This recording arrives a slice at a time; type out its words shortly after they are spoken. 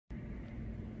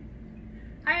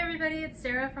Hi everybody, it's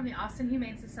Sarah from the Austin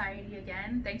Humane Society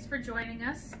again. Thanks for joining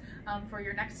us for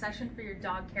your next session for your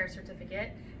dog care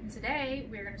certificate. And today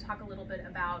we're going to talk a little bit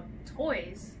about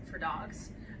toys for dogs,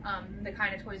 the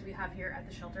kind of toys we have here at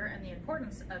the shelter and the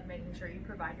importance of making sure you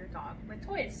provide your dog with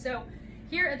toys. So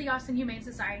here at the Austin Humane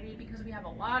Society, because we have a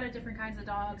lot of different kinds of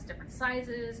dogs, different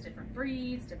sizes, different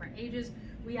breeds, different ages,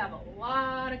 we have a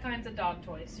lot of kinds of dog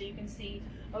toys. So you can see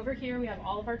over here we have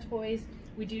all of our toys.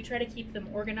 We do try to keep them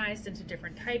organized into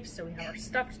different types. So we have our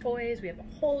stuffed toys, we have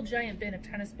a whole giant bin of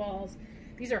tennis balls.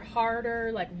 These are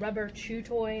harder, like rubber chew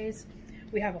toys.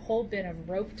 We have a whole bin of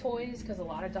rope toys because a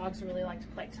lot of dogs really like to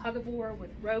play tug of war with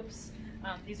ropes.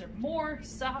 These are more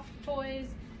soft toys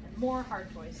and more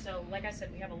hard toys. So like I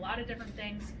said, we have a lot of different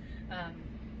things.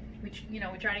 We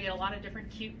try to get a lot of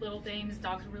different cute little things.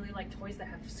 Dogs really like toys that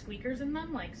have squeakers in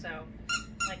them, like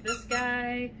this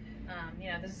guy.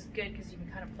 This is good because you can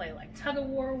kind of play like tug of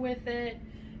war with it.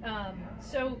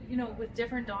 With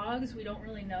different dogs, we don't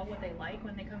really know what they like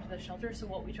when they come to the shelter. So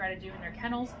what we try to do in their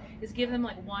kennels is give them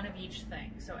like one of each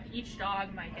thing. So each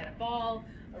dog might get a ball,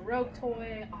 a rope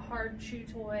toy, a hard chew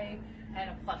toy, and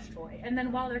a plush toy. And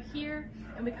then while they're here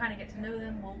and we kind of get to know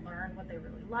them, we'll learn what they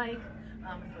really like.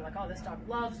 If we're like, oh, this dog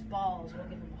loves balls, we'll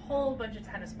give them a whole bunch of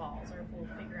tennis balls, or we'll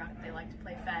figure out if they like to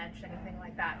play fetch, anything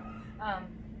like that.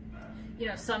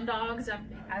 Some dogs,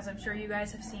 as I'm sure you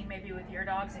guys have seen maybe with your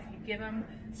dogs, if you give them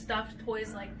stuffed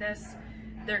toys like this,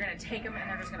 they're going to take them and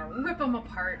they're just going to rip them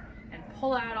apart and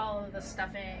pull out all of the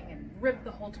stuffing and rip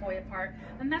the whole toy apart.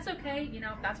 And that's okay,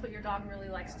 if that's what your dog really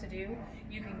likes to do.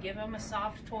 You can give them a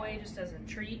soft toy just as a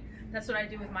treat. That's what I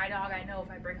do with my dog. I know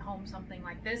if I bring home something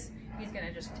like this, he's going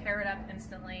to just tear it up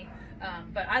instantly.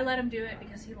 But I let him do it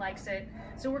because he likes it.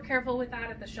 So we're careful with that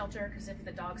at the shelter, because if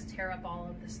the dogs tear up all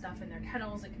of the stuff in their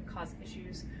kennels, it can cause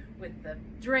issues with the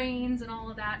drains and all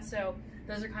of that. So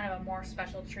those are kind of a more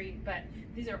special treat. But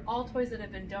these are all toys that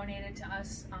have been donated to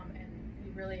us, and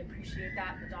we really appreciate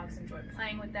that. The dogs enjoy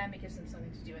playing with them. It gives them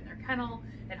something to do in their kennel.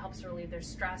 It helps relieve their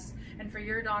stress. And for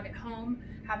your dog at home,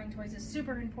 having toys is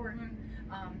super important.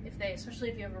 Especially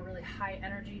if you have a really high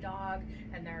energy dog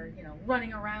and they're,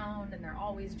 running around and they're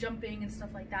always jumping and stuff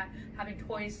like that, having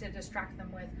toys to distract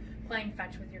them with, playing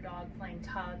fetch with your dog, playing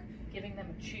tug, giving them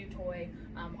a chew toy,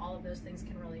 all of those things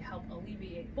can really help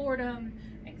alleviate boredom,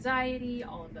 anxiety,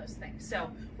 all of those things. So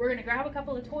we're gonna grab a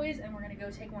couple of toys and we're gonna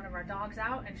go take one of our dogs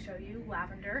out and show you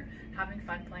Lavender having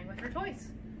fun playing with her toys.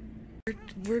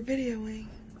 We're videoing.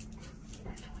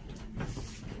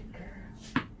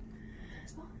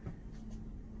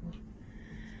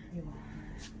 You want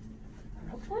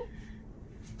a rope toy?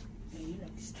 Maybe you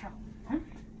like this towel, huh?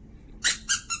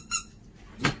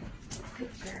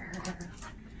 Good girl.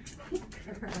 Good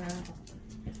girl.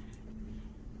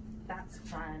 That's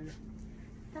fun.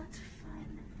 That's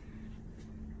fun.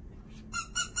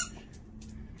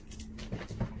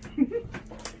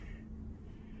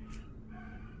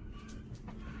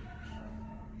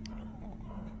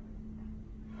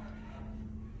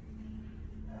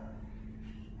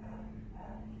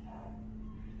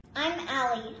 I'm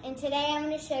Allie, and today I'm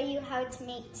going to show you how to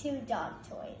make 2 dog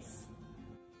toys.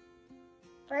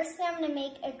 First, I'm going to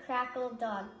make a crackle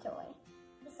dog toy.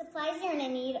 The supplies you're going to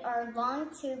need are long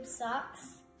tube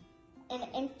socks, an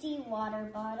empty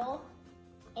water bottle,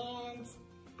 and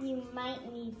you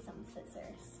might need some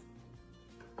scissors.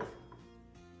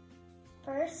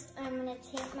 First, I'm going to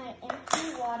take my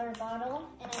empty water bottle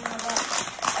and I'm going to let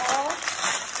all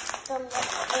the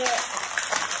air out.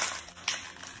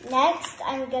 Next,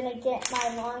 I'm going to get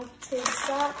my long tube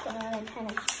sock and I'm going to kind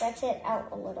of stretch it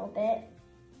out a little bit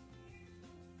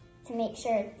to make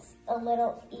sure it's a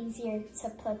little easier to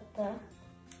put the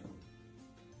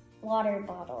water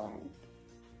bottle in.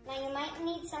 Now you might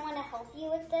need someone to help you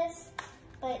with this,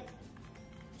 but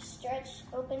stretch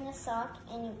open the sock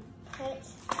and you put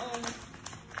in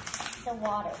the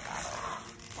water bottle.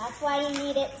 That's why you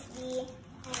need it to be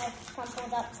kind of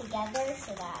crumpled up together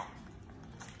so that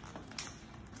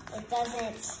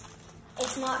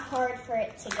it's not hard for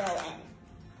it to go in.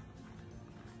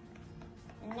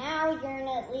 And now you're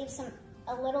gonna leave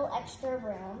a little extra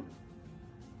room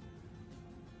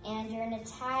and you're gonna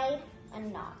tie a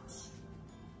knot.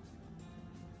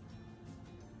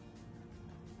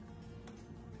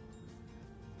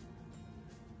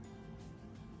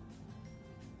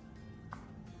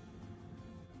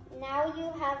 Now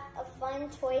you have a fun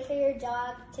toy for your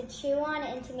dog to chew on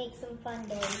and to make some fun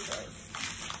noises.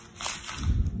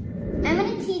 I'm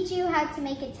going to teach you how to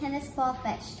make a tennis ball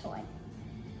fetch toy.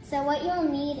 So what you'll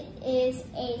need is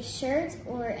a shirt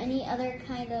or any other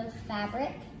kind of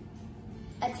fabric,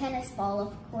 a tennis ball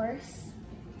of course,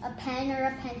 a pen or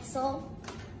a pencil,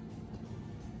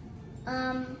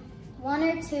 1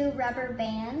 or 2 rubber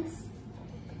bands,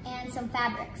 and some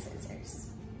fabric scissors.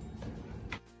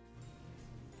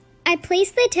 I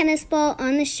place the tennis ball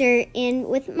on the shirt, and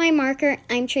with my marker,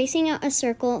 I'm tracing out a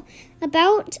circle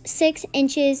about 6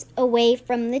 inches away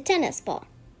from the tennis ball.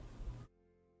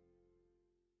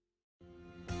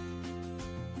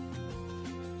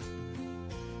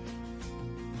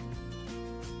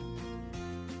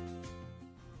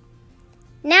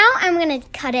 Now I'm going to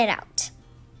cut it out.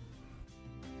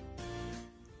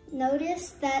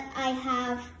 Notice that I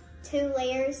have 2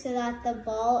 layers so that the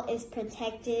ball is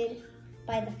protected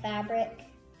by the fabric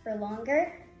for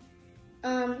longer.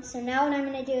 So now what I'm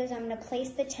going to do is I'm going to place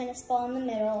the tennis ball in the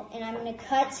middle, and I'm going to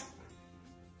cut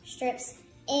strips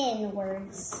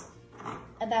inwards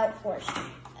about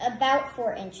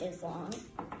 4 inches long.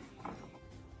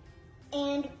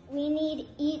 And we need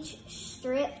each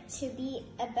strip to be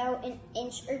about 1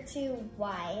 inch or 2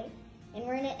 wide. And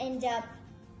we're going to end up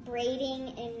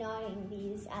braiding and knotting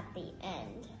these at the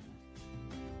end.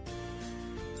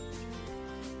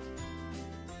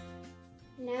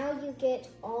 Now you get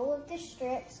all of the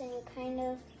strips and you kind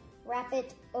of wrap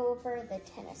it over the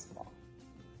tennis ball.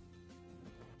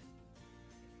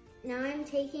 Now I'm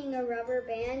taking a rubber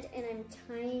band and I'm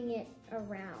tying it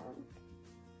around.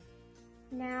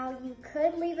 Now you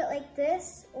could leave it like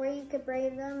this, or you could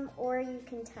braid them, or you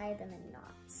can tie them in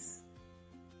knots.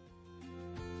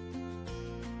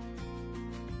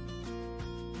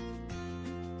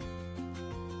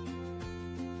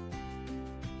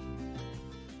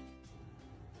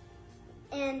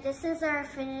 And this is our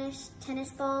finished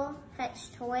tennis ball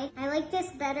fetch toy. I like this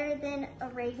better than a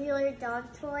regular dog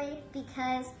toy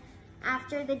because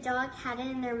after the dog had it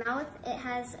in their mouth, it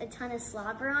has a ton of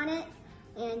slobber on it,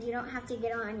 and you don't have to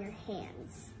get it on your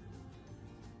hands.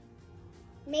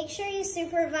 Make sure you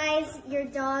supervise your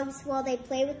dogs while they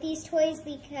play with these toys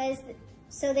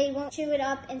so they won't chew it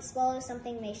up and swallow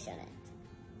something they shouldn't.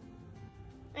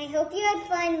 I hope you had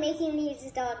fun making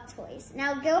these dog toys.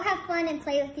 Now go have fun and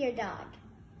play with your dog.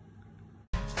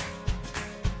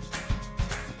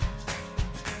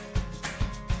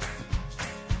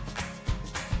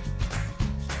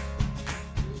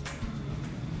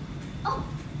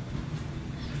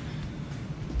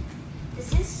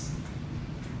 This is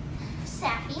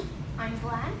Sappy. I'm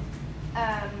Vlad.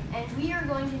 And we are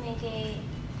going to make a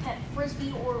pet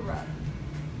frisbee or rug.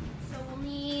 So we'll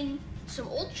need some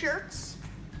old shirts,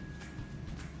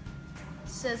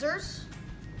 scissors,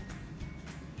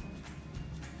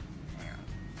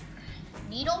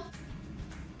 needle,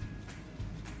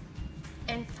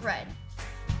 and thread.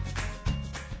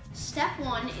 Step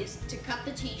 1 is to cut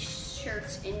the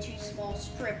t-shirts into small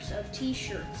strips of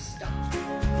t-shirt stuff.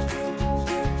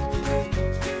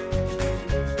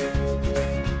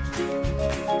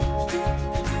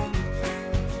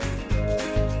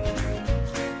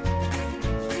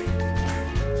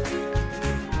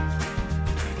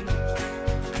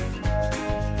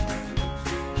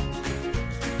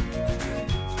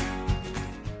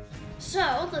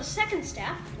 So the second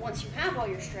step, once you have all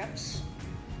your strips,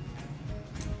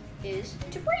 is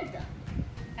to braid them.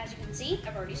 As you can see,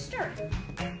 I've already started.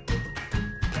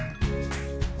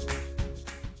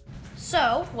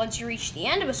 So, once you reach the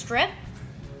end of a strip,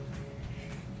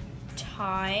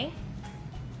 tie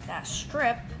that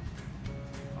strip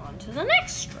onto the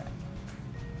next strip.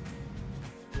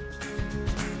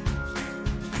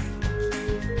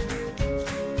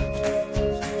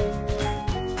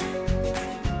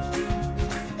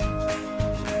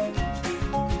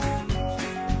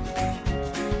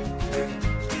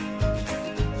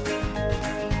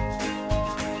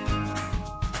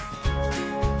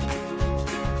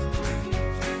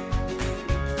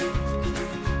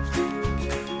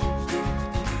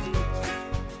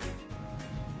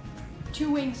 Two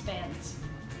wingspans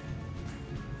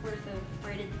worth of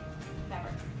braided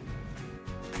fabric.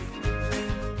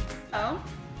 Oh,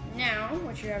 now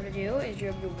what you have to do is you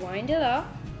have to wind it up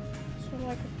so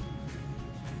that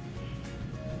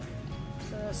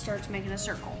it starts making a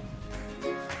circle.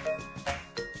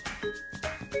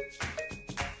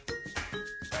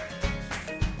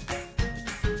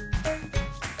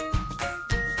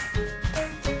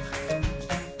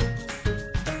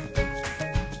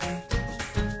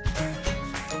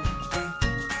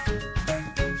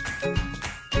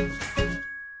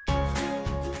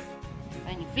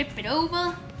 Flip it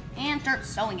over and start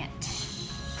sewing it.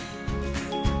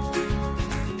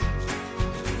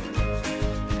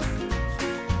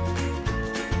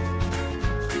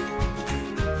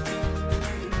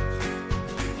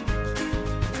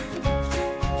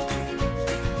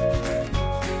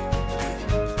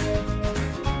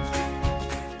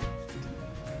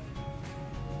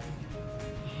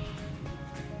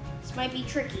 This might be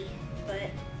tricky, but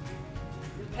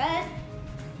your pet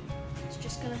is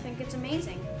just gonna think it's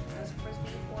amazing as a frisbee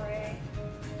or a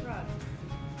rug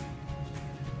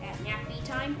at nappy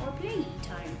time or play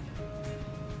time.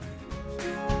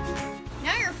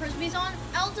 Now your frisbee's on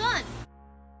all done.